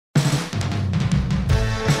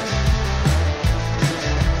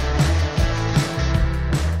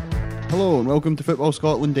Hello and welcome to Football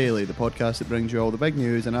Scotland Daily, the podcast that brings you all the big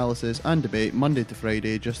news, analysis and debate Monday to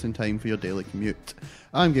Friday just in time for your daily commute.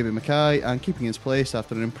 I'm Gaby Mackay, and keeping his place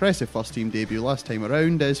after an impressive first team debut last time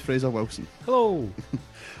around is Fraser Wilson. Hello.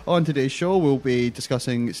 On today's show we'll be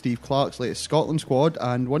discussing Steve Clarke's latest Scotland squad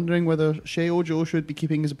and wondering whether Shea Ojo should be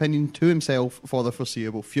keeping his opinion to himself for the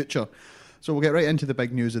foreseeable future. So we'll get right into the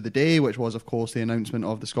big news of the day, which was of course the announcement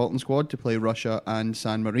of the Scotland squad to play Russia and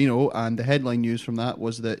San Marino, and the headline news from that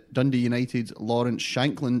was that Dundee United's Lawrence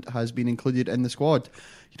Shankland has been included in the squad.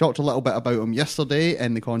 You talked a little bit about him yesterday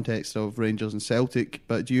in the context of Rangers and Celtic,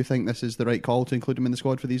 but do you think this is the right call to include him in the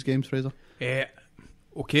squad for these games, Fraser? Okay,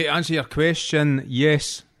 to answer your question,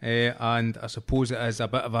 yes, and I suppose it is a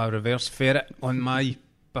bit of a reverse ferret on my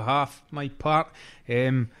behalf, my part.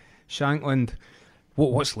 Shankland,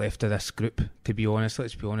 what's left of this group, to be honest?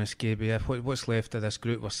 Let's be honest, Gaby. What's left of this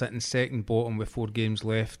group? We're sitting second bottom with 4 games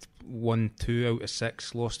left, won 2 out of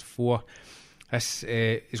 6, lost 4.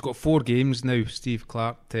 He's got 4 games now, Steve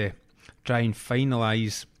Clarke, to try and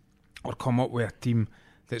finalise or come up with a team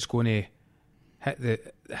that's going to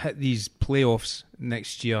hit these playoffs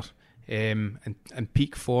next year and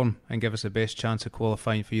peak form and give us the best chance of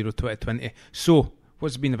qualifying for Euro 2020. So,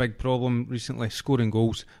 what's been a big problem recently? Scoring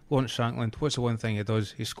goals. Lawrence Shankland, what's the one thing he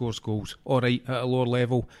does? He scores goals. Alright, at a lower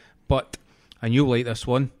level. But, and you'll like this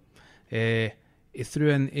one, he threw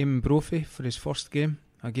in Eamon Brophy for his first game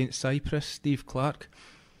against Cyprus. Steve Clarke,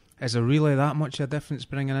 is there really that much of a difference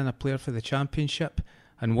bringing in a player for the Championship?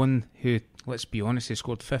 And one who, let's be honest, he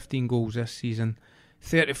scored 15 goals this season,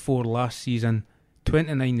 34 last season,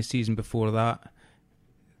 29 the season before that.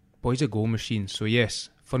 Boy's a goal machine. So yes,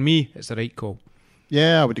 for me, it's the right call.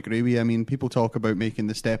 Yeah, I would agree with you. I mean, people talk about making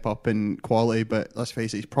the step up in quality, but let's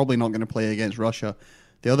face it, he's probably not going to play against Russia.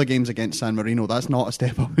 The other games against San Marino, that's not a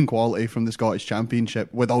step up in quality from the Scottish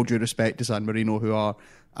Championship, with all due respect to San Marino, who are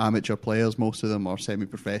amateur players. Most of them are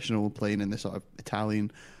semi-professional, playing in the sort of Italian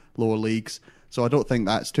lower leagues. So I don't think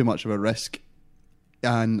that's too much of a risk.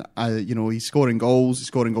 And, he's scoring goals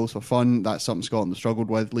for fun. That's something Scotland has struggled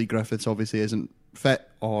with. Lee Griffiths obviously isn't fit,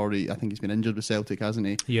 or I think he's been injured with Celtic, hasn't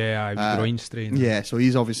he? Yeah, groin strain. Yeah, so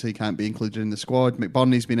he's obviously can't be included in the squad.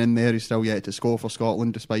 McBurney's been in there. He's still yet to score for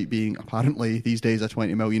Scotland, despite being apparently these days a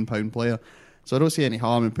 £20 million player. So I don't see any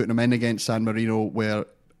harm in putting him in against San Marino, where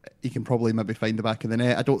he can probably maybe find the back of the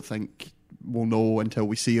net. I don't think we'll know until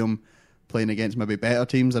we see him playing against maybe better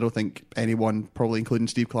teams. I don't think anyone, probably including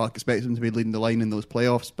Steve Clarke, expects him to be leading the line in those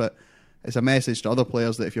playoffs, but it's a message to other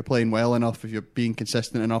players that if you're playing well enough, if you're being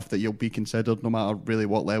consistent enough, that you'll be considered no matter really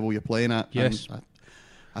what level you're playing at. Yes. And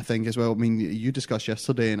I think as well, I mean, you discussed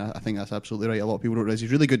yesterday, and I think that's absolutely right. A lot of people don't realise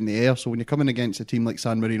he's really good in the air, so when you're coming against a team like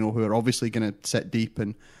San Marino, who are obviously going to sit deep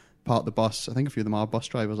and park the bus, I think a few of them are bus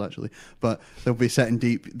drivers actually, but they'll be sitting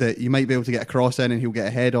deep, that you might be able to get a cross in and he'll get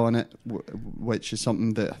a head on it, which is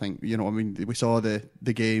something that I think, we saw the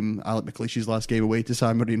game, Alec McLeish's last game away to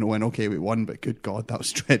San Marino, and okay, we won, but good God, that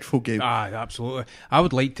was a dreadful game. Absolutely. I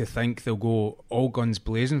would like to think they'll go all guns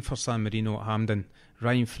blazing for San Marino at Hampden.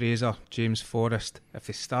 Ryan Fraser, James Forrest, if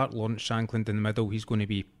they start Lawrence Shankland in the middle, he's going to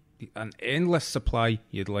be an endless supply,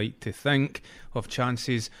 you'd like to think, of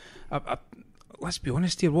chances. Let's be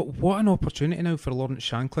honest here, what an opportunity now for Lawrence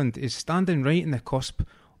Shankland. Is standing right in the cusp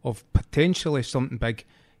of potentially something big.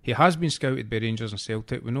 He has been scouted by Rangers and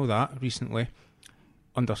Celtic, we know that recently,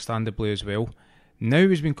 understandably as well. Now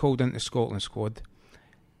he's been called into the Scotland squad.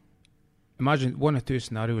 Imagine one or two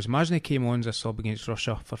scenarios. Imagine he came on as a sub against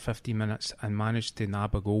Russia for 15 minutes and managed to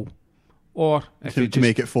nab a goal. Or if to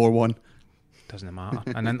make it 4-1. Doesn't matter.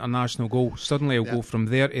 An international goal. Suddenly he'll go from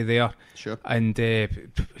there to there. Sure. And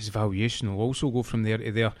his valuation will also go from there to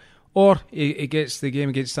there. Or he gets the game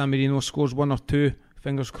against San Marino, scores 1 or 2,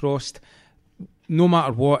 fingers crossed. No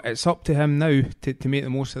matter what, it's up to him now to make the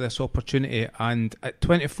most of this opportunity. And at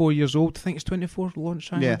 24 years old, I think it's 24, Lawrence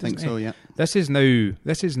Shankland. Yeah, I think so, yeah. This is now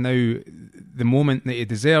the moment that he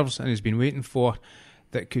deserves and has been waiting for,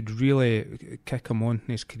 that could really kick him on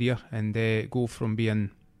in his career and go from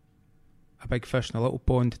being a big fish in a little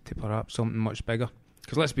pond to perhaps something much bigger.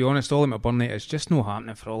 Because let's be honest, Ollie McBurney, it's just not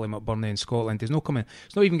happening for Ollie McBurney in Scotland. He's not coming.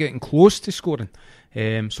 It's not even getting close to scoring.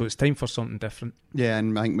 So it's time for something different. Yeah,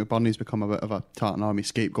 and I think McBurney's become a bit of a Tartan Army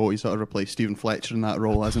scapegoat. He's sort of replaced Stephen Fletcher in that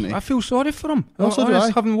role, hasn't he? I feel sorry for him. Also do I.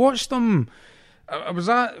 Having watched him, I was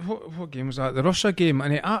at what game was that? The Russia game,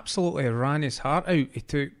 and he absolutely ran his heart out. He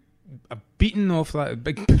took a beating off that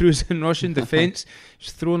big bruising Russian defence.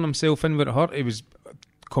 He's throwing himself in where it hurt. He was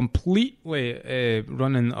completely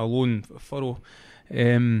running a lone furrow.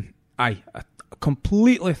 A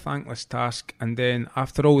completely thankless task, and then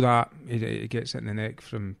after all that, he gets it in the neck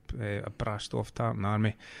from a brassed off Tartan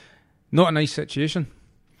Army. Not a nice situation.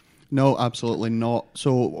 No, absolutely not.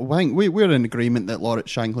 So I think we're in agreement that Lawrence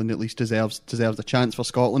Shankland at least deserves a chance for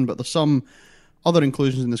Scotland, but there's some other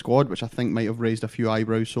inclusions in the squad which I think might have raised a few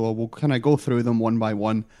eyebrows, so we'll kind of go through them one by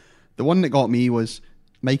one. The one that got me was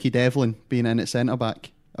Mikey Devlin being in at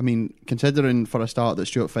centre-back. I mean, considering for a start that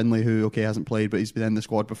Stuart Findlay, who, hasn't played, but he's been in the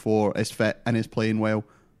squad before, is fit and is playing well,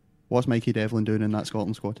 what's Mikey Devlin doing in that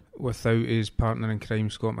Scotland squad? Without his partner in crime,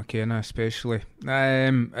 Scott McKenna, especially.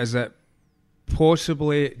 Is it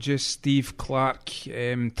possibly just Steve Clarke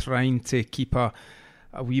trying to keep a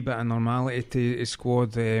wee bit of normality to his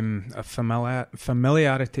squad, a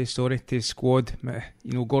familiarity to his squad?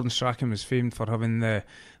 Gordon Strachan was famed for having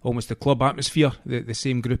almost the club atmosphere, the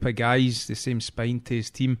same group of guys, the same spine to his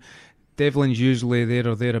team. Devlin's usually there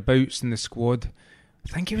or thereabouts in the squad. I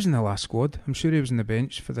think he was in the last squad. I'm sure he was in the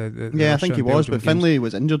bench for the yeah, Russia I think he was, Belgium but games. Findlay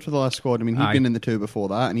was injured for the last squad. I mean, he'd been in the two before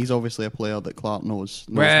that, and he's obviously a player that Clarke knows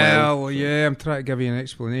well. Yeah, I'm trying to give you an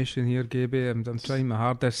explanation here, Gaby. I'm trying my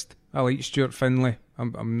hardest. I like Stuart Findlay.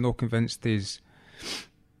 I'm not convinced he's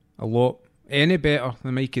a lot any better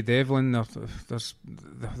than Mikey Devlin. There's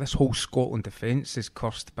this whole Scotland defence is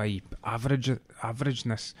cursed by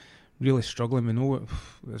averageness, really struggling. We know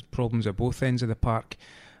there's problems at both ends of the park,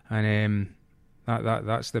 and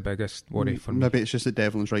that's the biggest worry for me. Maybe it's just that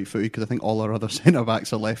Devlin's right-footed, because I think all our other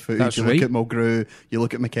centre-backs are left-footed. That's you right. Look at Mulgrew, you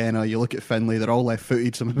look at McKenna, you look at Findlay, they're all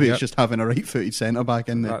left-footed, so maybe it's just having a right-footed centre-back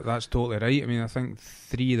in there. That's totally right. I mean, I think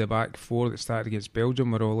 3 of the back 4 that started against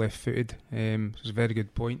Belgium were all left-footed. It's a very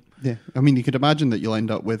good point. Yeah, I mean, you could imagine that you'll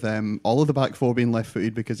end up with all of the back 4 being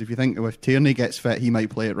left-footed, because if you think if Tierney gets fit, he might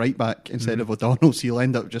play at right-back instead of O'Donnell, so you'll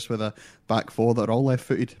end up just with a back 4 that are all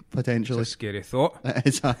left-footed, potentially. It's a scary thought. It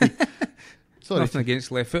is, Sorry. Nothing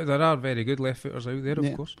against left foot. There are very good left footers out there,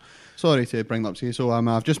 of course. Sorry to bring that up to you. So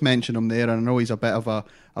I've just mentioned him there, and I know he's a bit of a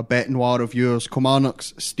bet noir of yours.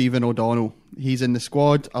 Kilmarnock's Stephen O'Donnell. He's in the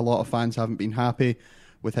squad. A lot of fans haven't been happy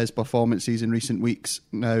with his performances in recent weeks.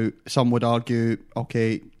 Now, some would argue,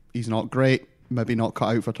 okay, he's not great, maybe not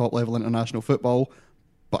cut out for top-level international football,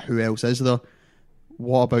 but who else is there?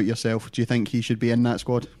 What about yourself? Do you think he should be in that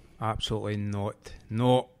squad? Absolutely not.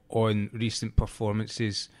 Not on recent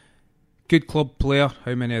performances. Good club player.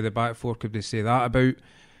 How many of the back 4 could they say that about?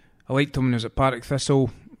 I liked him when he was at Partick Thistle.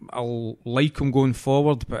 I'll like him going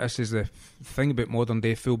forward, but this is the thing about modern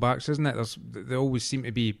day fullbacks, isn't it? They always seem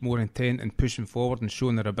to be more intent in pushing forward and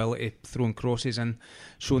showing their ability, throwing crosses in,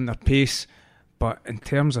 showing their pace. But in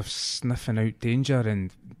terms of sniffing out danger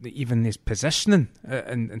and even his positioning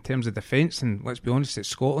in terms of defence, and let's be honest, at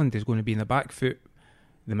Scotland, he's going to be in the back foot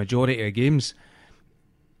the majority of games.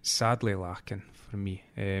 Sadly lacking for me.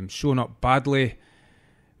 Showing up badly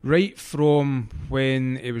right from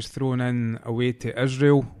when he was thrown in away to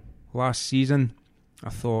Israel last season. I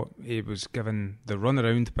thought he was given the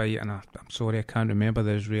runaround by, and I'm sorry I can't remember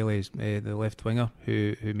the Israelis, the left winger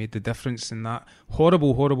who made the difference in that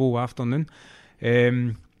horrible afternoon.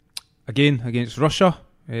 Again against Russia,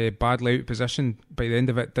 badly out of position. By the end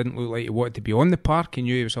of it, didn't look like he wanted to be on the park. He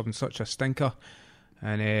knew he was having such a stinker,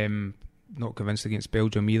 and not convinced against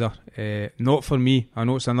Belgium either. Not for me. I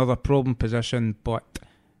know it's another problem position, but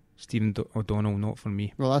Stephen O'Donnell, not for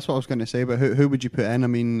me. Well, that's what I was going to say, but who would you put in? I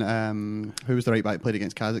mean, who was the right back played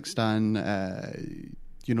against Kazakhstan?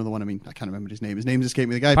 You know the one, I mean, I can't remember his name. His name's escaped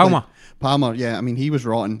me. The guy Palmer, yeah. I mean, he was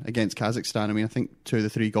rotten against Kazakhstan. I mean, I think 2 of the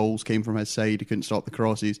 3 goals came from his side. He couldn't stop the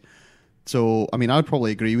crosses. So, I mean, I'd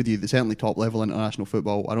probably agree with you. They're certainly top-level international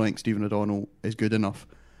football. I don't think Stephen O'Donnell is good enough.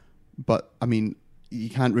 But, I mean,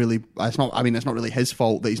 you can't really... it's not really his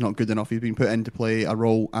fault that he's not good enough. He's been put in to play a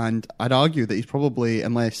role, and I'd argue that he's probably,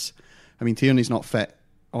 unless... I mean, Tierney's not fit,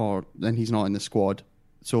 then he's not in the squad.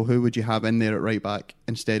 So who would you have in there at right back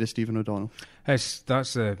instead of Stephen O'Donnell? That's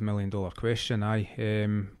a $1 million question. I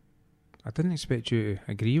didn't expect you to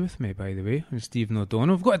agree with me, by the way, on Stephen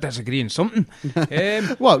O'Donnell. We've got to disagree on something.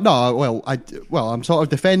 I'm sort of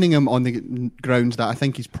defending him on the grounds that I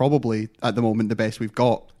think he's probably at the moment the best we've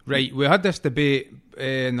got. Right, we had this debate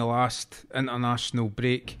in the last international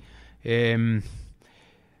break.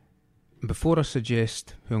 Before I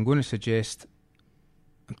suggest who I'm going to suggest,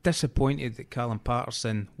 I'm disappointed that Callum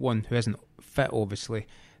Patterson, one who isn't fit obviously,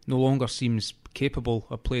 no longer seems capable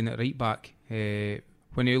of playing at right back.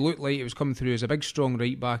 When he looked like he was coming through as a big strong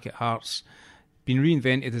right back at Hearts, been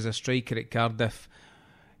reinvented as a striker at Cardiff,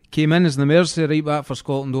 came in as the emergency right back for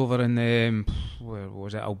Scotland over in where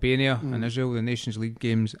was it, Albania and Israel, the Nations League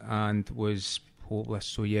games, and was hopeless.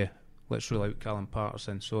 So yeah, let's rule out Callum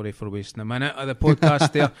Patterson. Sorry for wasting a minute of the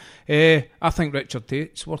podcast there. I think Richard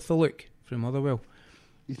Tate's worth a look from Motherwell.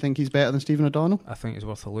 You think he's better than Stephen O'Donnell? I think it's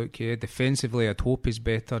worth a look, yeah. Defensively, I'd hope he's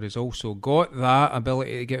better. He's also got that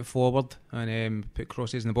ability to get forward and put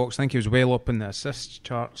crosses in the box. I think he was well up in the assists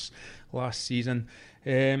charts last season.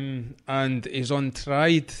 And he's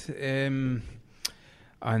untried. And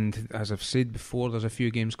as I've said before, there's a few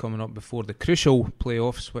games coming up before the crucial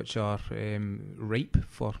playoffs, which are ripe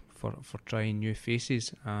for trying new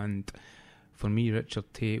faces. And for me, Richard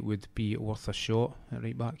Tate would be worth a shot at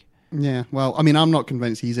right back. Yeah, well, I mean, I'm not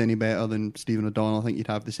convinced he's any better than Stephen O'Donnell. I think you'd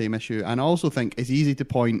have the same issue. And I also think it's easy to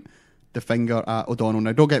point the finger at O'Donnell.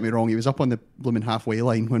 Now, don't get me wrong, he was up on the blooming halfway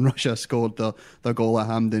line when Russia scored the goal at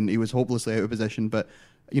Hampden. He was hopelessly out of position. But,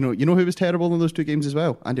 you know who was terrible in those two games as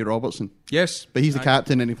well? Andy Robertson. Yes. But he's the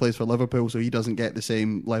captain and he plays for Liverpool, so he doesn't get the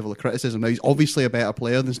same level of criticism. Now, he's obviously a better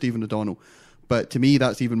player than Stephen O'Donnell. But to me,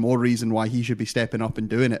 that's even more reason why he should be stepping up and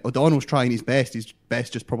doing it. O'Donnell's trying his best. His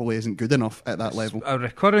best just probably isn't good enough at that level. A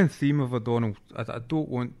recurring theme of O'Donnell, I don't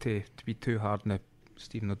want to be too hard on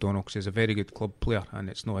Stephen O'Donnell because he's a very good club player and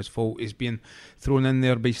it's not his fault. He's being thrown in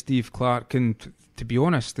there by Steve Clarke and, to be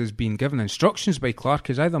honest, has been given instructions by Clarke.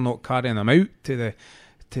 He's either not carrying him out to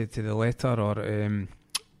the letter or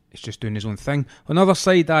he's just doing his own thing. On the other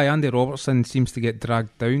side, Andy Robertson seems to get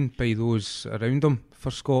dragged down by those around him for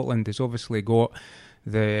Scotland. He's obviously got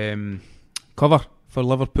the cover for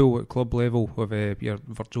Liverpool at club level with your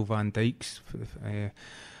Virgil van Dijks,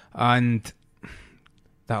 and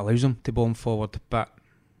that allows him to bomb forward. But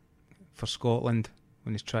for Scotland,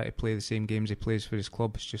 when he's trying to play the same games he plays for his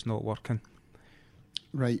club, it's just not working.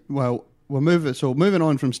 Right, well, moving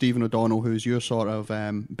on from Stephen O'Donnell, who's your sort of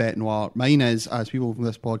bête noire, mine is, as people from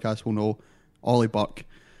this podcast will know, Ollie Burke.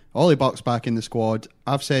 Ollie Burke's back in the squad.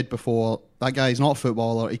 I've said before, that guy's not a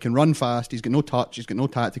footballer. He can run fast. He's got no touch. He's got no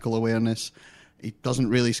tactical awareness. He doesn't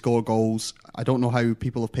really score goals. I don't know how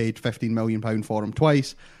people have paid £15 million for him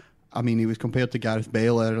twice. I mean, he was compared to Gareth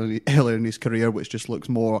Bale earlier in his career, which just looks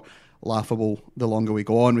more laughable the longer we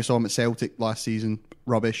go on. We saw him at Celtic last season.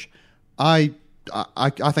 Rubbish. I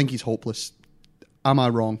think he's hopeless. Am I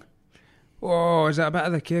wrong? Oh, is that a bit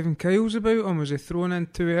of the Kevin Kyles about him? Was he thrown in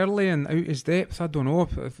too early and out his depth? I don't know.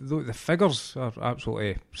 The figures are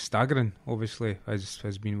absolutely staggering, obviously, as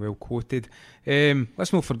has been well quoted.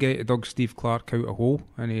 Let's not forget he dug Steve Clarke out a hole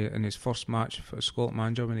in his first match for Scotland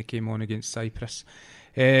manager when he came on against Cyprus.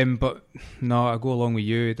 But no, I go along with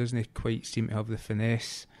you. He doesn't quite seem to have the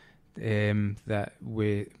finesse that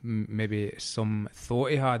maybe some thought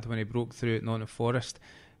he had when he broke through at Nottingham Forest.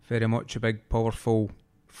 Very much a big, powerful,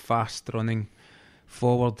 fast running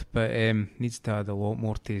forward, but needs to add a lot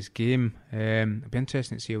more to his game. It'll be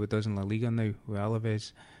interesting to see how he does in La Liga now with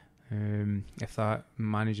Alaves. If that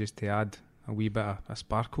manages to add a wee bit of a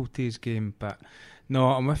sparkle to his game. But no,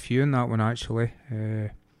 I'm with you on that one actually.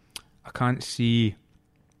 I can't see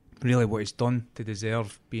really what he's done to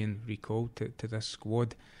deserve being recalled to this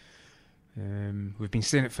squad. We've been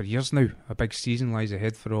saying it for years now. A big season lies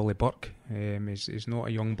ahead for Ollie Burke. He's not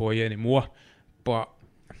a young boy anymore, but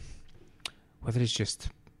whether he's just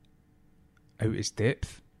out his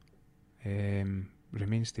depth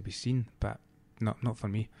remains to be seen, but not for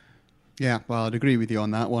me. Yeah, well, I'd agree with you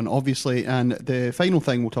on that one, obviously. And the final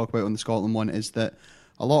thing we'll talk about on the Scotland one is that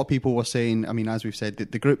a lot of people were saying, I mean, as we've said,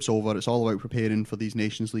 the group's over. It's all about preparing for these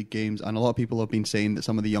Nations League games. And a lot of people have been saying that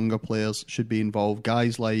some of the younger players should be involved.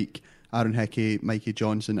 Guys like Aaron Hickey, Mikey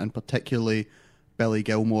Johnson, and particularly Billy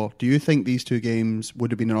Gilmore. Do you think these two games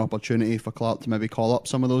would have been an opportunity for Clarke to maybe call up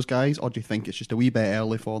some of those guys? Or do you think it's just a wee bit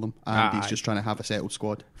early for them and he's just trying to have a settled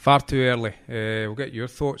squad? Far too early. We'll get your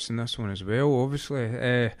thoughts on this one as well,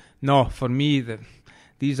 obviously. No, for me,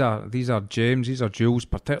 these are gems, these are jewels,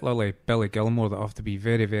 particularly Billy Gilmore, that have to be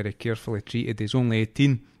very, very carefully treated. He's only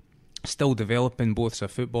 18, still developing both as a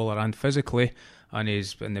footballer and physically, and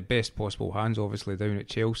he's in the best possible hands, obviously, down at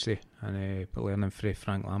Chelsea, and learning from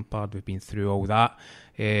Frank Lampard. We've been through all that.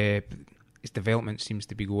 His development seems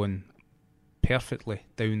to be going perfectly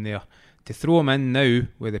down there. To throw him in now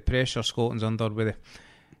with the pressure Scotland's under,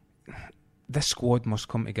 this squad must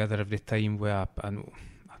come together every time with a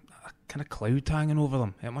kind of cloud hanging over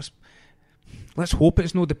them. It must. Let's hope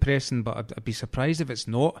it's not depressing, but I'd be surprised if it's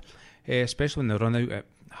not, especially when they run out at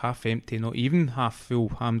half empty, not even half full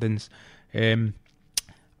Hampdens.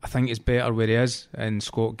 I think it's better where he is in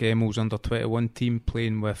Scott Gemmell's under-21 team,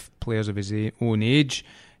 playing with players of his own age.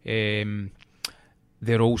 They're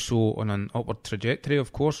also on an upward trajectory,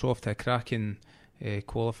 of course, off to a cracking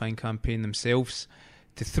qualifying campaign themselves.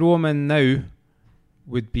 To throw him in now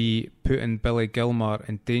would be putting Billy Gilmore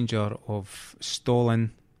in danger of stalling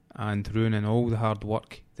and ruining all the hard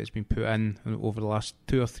work that's been put in over the last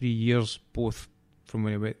 2 or 3 years, both from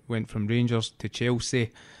when he went from Rangers to Chelsea.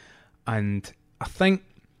 And I think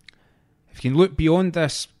if you can look beyond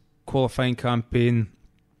this qualifying campaign,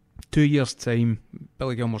 2 years' time,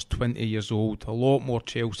 Billy Gilmour's 20 years old, a lot more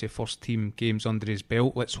Chelsea first team games under his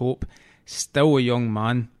belt, let's hope. Still a young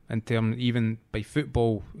man in terms, even by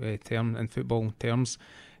football terms.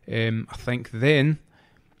 I think then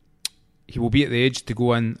he will be at the edge to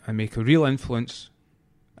go in and make a real influence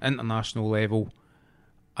international level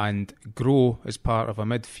and grow as part of a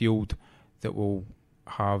midfield that will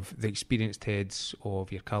have the experienced heads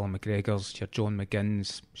of your Callum McGregors, your John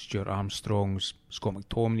McGinns, Stuart Armstrongs, Scott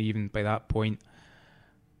McTominay even by that point,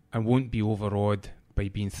 and won't be overawed by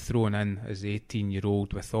being thrown in as the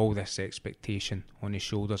 18-year-old with all this expectation on his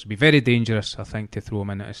shoulders. It'd be very dangerous, I think, to throw him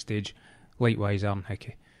in at a stage. Likewise, Aaron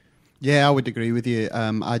Hickey. Yeah, I would agree with you.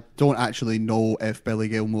 I don't actually know if Billy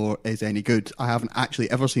Gilmour is any good. I haven't actually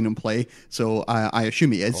ever seen him play, so I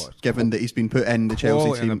assume he is, given that he's been put in the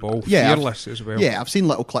Chelsea team. The ball, fearless as well. Yeah, I've seen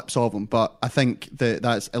little clips of him, but I think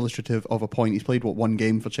that's illustrative of a point. He's played, one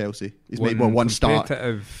game for Chelsea? He's made, one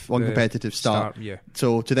competitive start. Yeah.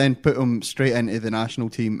 So to then put him straight into the national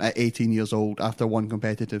team at 18 years old after one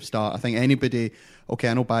competitive start, I think anybody... Okay,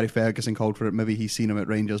 I know Barry Ferguson called for it. Maybe he's seen him at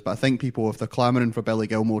Rangers. But I think people, if they're clamouring for Billy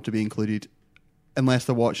Gilmour to be included, unless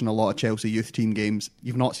they're watching a lot of Chelsea youth team games,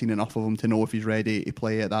 you've not seen enough of him to know if he's ready to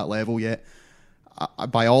play at that level yet.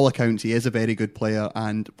 By all accounts, he is a very good player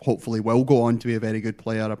and hopefully will go on to be a very good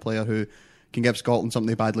player, a player who can give Scotland something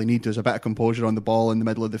they badly need. There's a bit of composure on the ball in the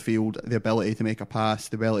middle of the field, the ability to make a pass,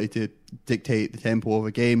 the ability to dictate the tempo of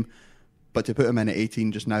a game. But to put him in at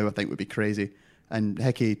 18 just now, I think would be crazy. And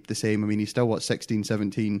Hickey, the same. I mean, he's still, 16,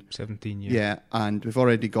 17? 17, yeah. Yeah, and we've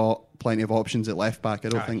already got plenty of options at left back. I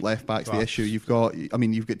don't think left back's the issue. You've got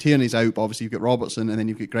Tierney's out, but obviously you've got Robertson, and then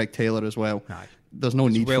you've got Greg Taylor as well. Aye. There's no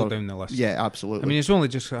need well for... down the list. Yeah, absolutely. I mean, he's only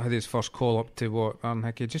just had his first call up to Aaron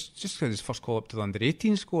Hickey, just had his first call up to the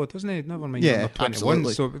under-18 squad, hasn't he? Never mind under 21.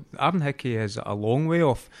 Absolutely. So Aaron Hickey is a long way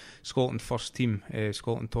off Scotland first team,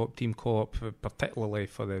 Scotland top team call up, particularly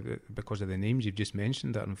because of the names you've just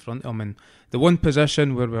mentioned that are in front of him. And the one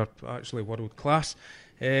position where we're actually world class.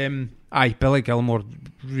 Billy Gilmour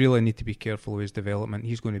really need to be careful of his development.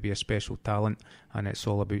 He's going to be a special talent, and it's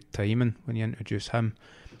all about timing when you introduce him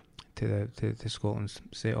to Scotland's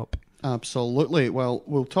setup. Absolutely. Well,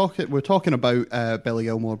 we're talking about Billy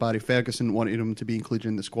Gilmour. Barry Ferguson wanted him to be included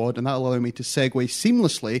in the squad, and that'll allow me to segue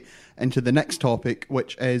seamlessly into the next topic,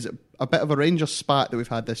 which is a bit of a Rangers spat that we've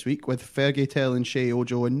had this week, with Fergie telling Shea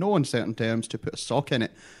Ojo in no uncertain terms to put a sock in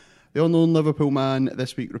it. The unknown Liverpool man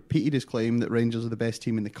this week repeated his claim that Rangers are the best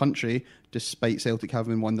team in the country, despite Celtic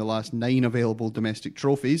having won the last 9 available domestic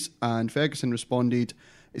trophies, and Ferguson responded,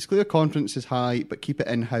 "It's clear confidence is high, but keep it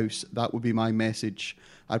in-house. That would be my message.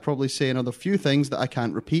 I'd probably say another few things that I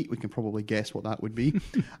can't repeat. We can probably guess what that would be.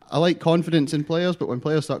 I like confidence in players, but when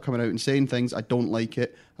players start coming out and saying things, I don't like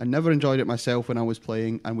it. I never enjoyed it myself when I was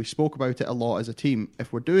playing, and we spoke about it a lot as a team.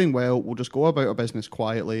 If we're doing well, we'll just go about our business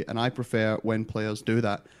quietly, and I prefer when players do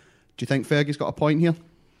that." Do you think Fergie's got a point here?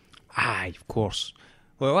 Aye, of course.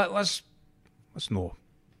 Well, let's not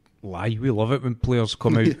lie. We love it when players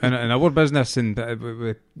come out in our business and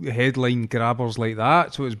with headline grabbers like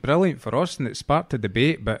that. So it's brilliant for us, and it sparked a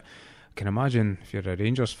debate. But I can imagine if you're a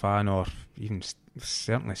Rangers fan, or even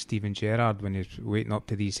certainly Steven Gerrard, when he's waiting up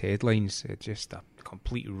to these headlines, it's just a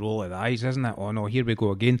complete roll of the eyes, isn't it? Oh no, here we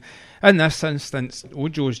go again. In this instance,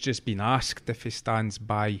 Ojo's just been asked if he stands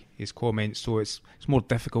by his comments, so it's more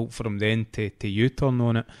difficult for him then to U-turn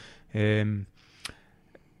on it.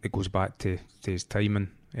 It goes back to his timing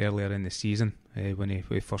earlier in the season when he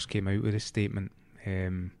first came out with his statement.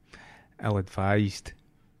 Ill-advised,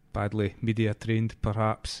 badly media trained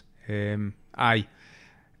perhaps. I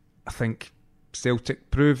think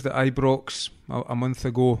Celtic proved at Ibrox a month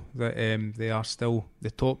ago that they are still the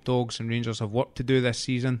top dogs, and Rangers have work to do this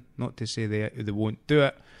season. Not to say they won't do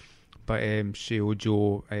it, but Shea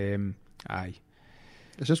Ojo, it's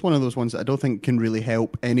just one of those ones that I don't think can really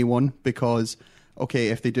help anyone, because okay,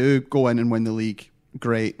 if they do go in and win the league,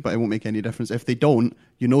 great, but it won't make any difference. If they don't,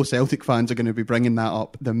 Celtic fans are going to be bringing that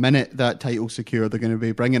up. The minute that title's secure, they're going to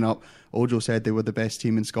be bringing up, Ojo said they were the best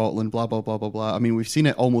team in Scotland, blah, blah, blah, blah, blah. I mean, we've seen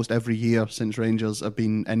it almost every year since Rangers have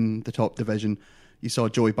been in the top division. You saw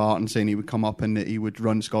Joey Barton saying he would come up and that he would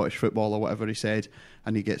run Scottish football or whatever he said,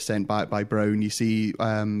 and he gets sent back by Brown. You see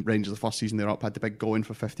Rangers the first season they're up had the big going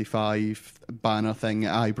for 55 banner thing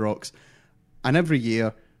at Ibrox. And every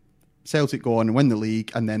year, Celtic go on and win the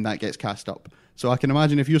league, and then that gets cast up. So I can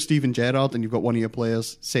imagine if you're Steven Gerrard and you've got one of your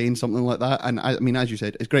players saying something like that, and I mean, as you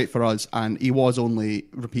said, it's great for us, and he was only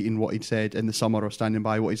repeating what he'd said in the summer, or standing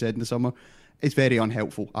by what he said in the summer. It's very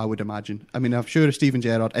unhelpful, I would imagine. I mean, I'm sure Steven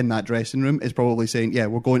Gerrard in that dressing room is probably saying, yeah,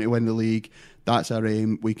 we're going to win the league, that's our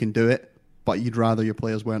aim, we can do it, but you'd rather your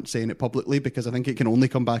players weren't saying it publicly, because I think it can only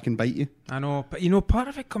come back and bite you. I know, but part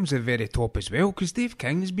of it comes at the very top as well, because Dave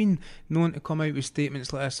King's been known to come out with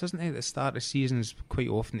statements like this, hasn't he, at the start of seasons, quite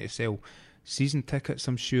often to sell season tickets,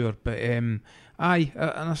 I'm sure. But and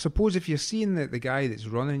I suppose if you're seeing the guy that's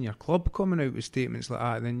running your club coming out with statements like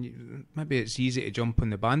that, then maybe it's easy to jump on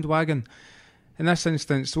the bandwagon. In this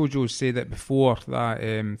instance, Ojo's said it before that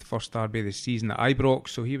first derby of the season at Ibrox,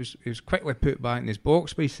 so he was quickly put back in his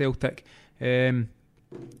box by Celtic, and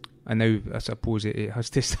now I suppose he has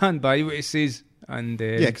to stand by what he says. And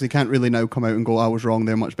because he can't really now come out and go, I was wrong,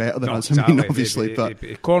 they're much better than us. Exactly. I mean, obviously, but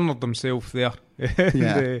he cornered himself there.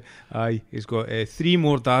 And, he's got 3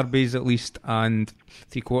 more derbies at least, and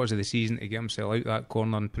 3/4 of the season to get himself out that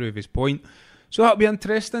corner and prove his point. So that'll be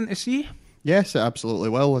interesting to see. Yes, it absolutely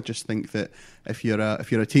will. I just think that if you're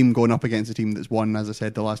a team going up against a team that's won, as I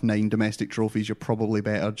said, the last 9 domestic trophies, you're probably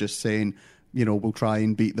better just saying, we'll try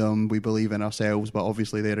and beat them, we believe in ourselves, but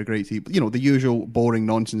obviously they're a great team. The usual boring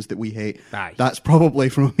nonsense that we hate. Aye. That's probably,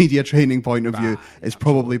 from a media training point of view, is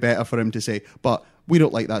probably better for him to say. But we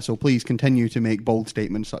don't like that, so please continue to make bold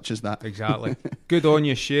statements such as that. Exactly. Good on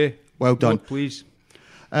you, Shea. Well done. Lord, please.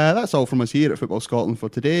 That's all from us here at Football Scotland for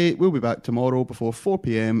today. We'll be back tomorrow before 4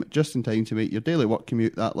 p.m, just in time to make your daily work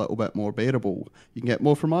commute that little bit more bearable. You can get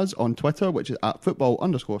more from us on Twitter, which is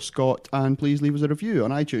 @football_Scot, and please leave us a review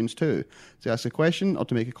on iTunes too. To ask a question or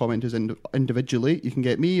to make a comment as individually, you can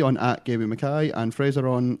get me on @Gaby Mackay and Fraser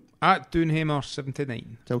on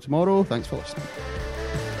 @Doonhamer79. Till tomorrow, thanks for listening.